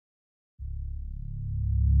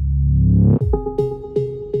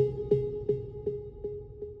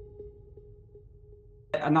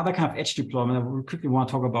another kind of edge deployment I would quickly want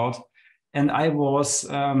to talk about. And I was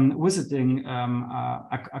visiting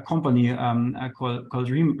a company called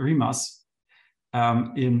Rimac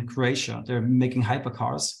in Croatia. They're making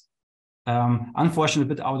hypercars. Unfortunately,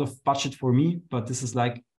 a bit out of budget for me, but this is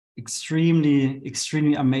like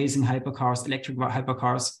extremely amazing hypercars, electric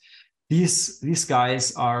hypercars. These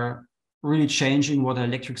guys are really changing what an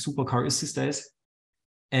electric supercar is these days.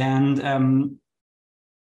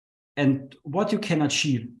 And what you can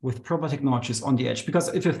achieve with proper technologies on the edge, because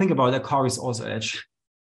if you think about it, a car is also edge.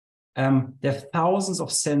 There are thousands of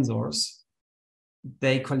sensors.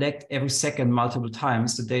 They collect every second multiple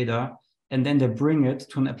times the data, and then they bring it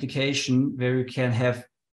to an application where you can have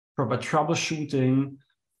proper troubleshooting,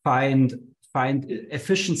 find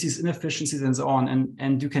efficiencies, inefficiencies, and so on.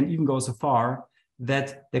 And you can even go so far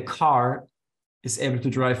that the car is able to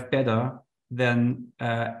drive better than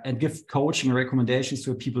and give coaching and recommendations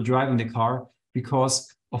to people driving the car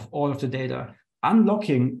because of all of the data.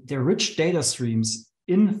 Unlocking the rich data streams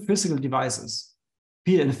in physical devices,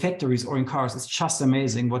 be it in factories or in cars, is just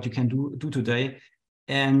amazing what you can do today.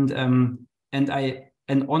 Honestly,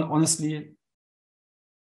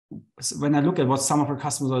 when I look at what some of our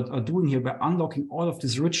customers are doing here by unlocking all of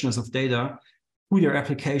this richness of data to their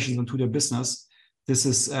applications and to their business, this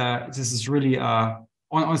is really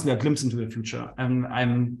honestly a glimpse into the future. And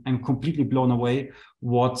I'm completely blown away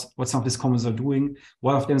what some of these companies are doing.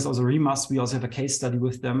 One of them is also Rimac. We also have a case study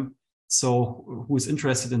with them. So who is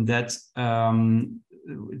interested in that,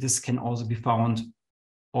 this can also be found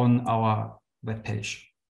on our webpage.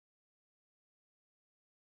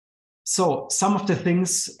 So some of the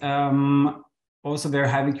things also where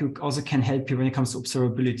HiveMQ also can help you when it comes to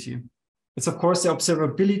observability. It's of course the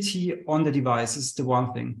observability on the device is the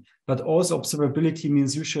one thing, but also observability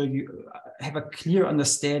means usually you have a clear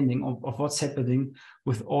understanding of what's happening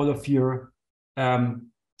with all of your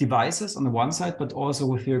devices on the one side, but also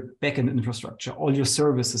with your backend infrastructure, all your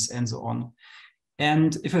services and so on.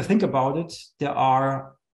 And if you think about it, there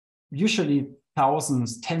are usually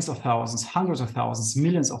thousands, tens of thousands, hundreds of thousands,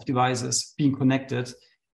 millions of devices being connected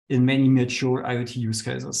in many mature IoT use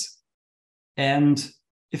cases. And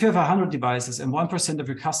if you have 100 devices and 1% of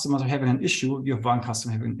your customers are having an issue, you have one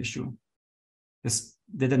customer having an issue.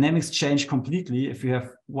 The dynamics change completely if you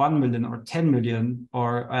have 1 million or 10 million,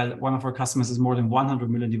 or one of our customers has more than 100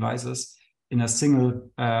 million devices in a single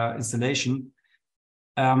installation.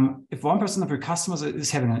 If 1% of your customers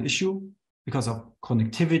is having an issue because of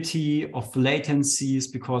connectivity, of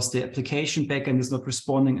latencies, because the application backend is not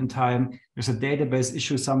responding in time, there's a database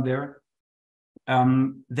issue somewhere,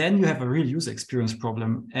 then you have a real user experience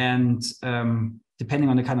problem. And depending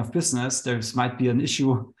on the kind of business, there might be an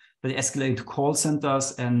issue that escalates to call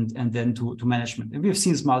centers and then to management. And we have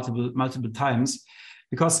seen this multiple times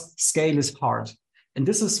because scale is hard. And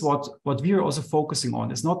this is what we are also focusing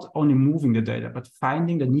on. It's not only moving the data, but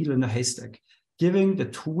finding the needle in the haystack, giving the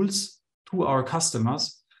tools to our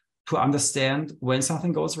customers to understand when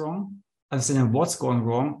something goes wrong, understanding what's going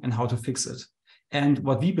wrong and how to fix it. And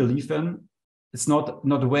what we believe in, it's not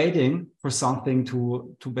waiting for something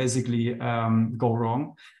to basically go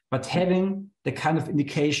wrong, but having the kind of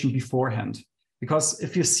indication beforehand. Because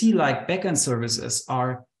if you see like backend services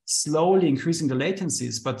are slowly increasing the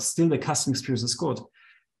latencies, but still the customer experience is good,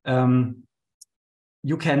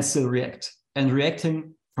 you can still react. And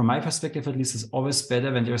reacting, from my perspective at least, is always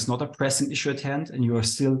better when there's not a pressing issue at hand and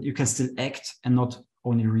you can still act and not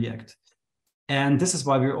only react. And this is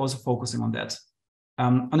why we're also focusing on that.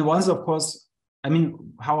 On the one side, of course, I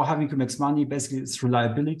mean, how HiveMQ makes money, basically it's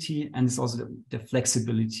reliability, and it's also the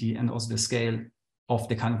flexibility and also the scale of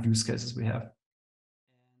the kind of use cases we have.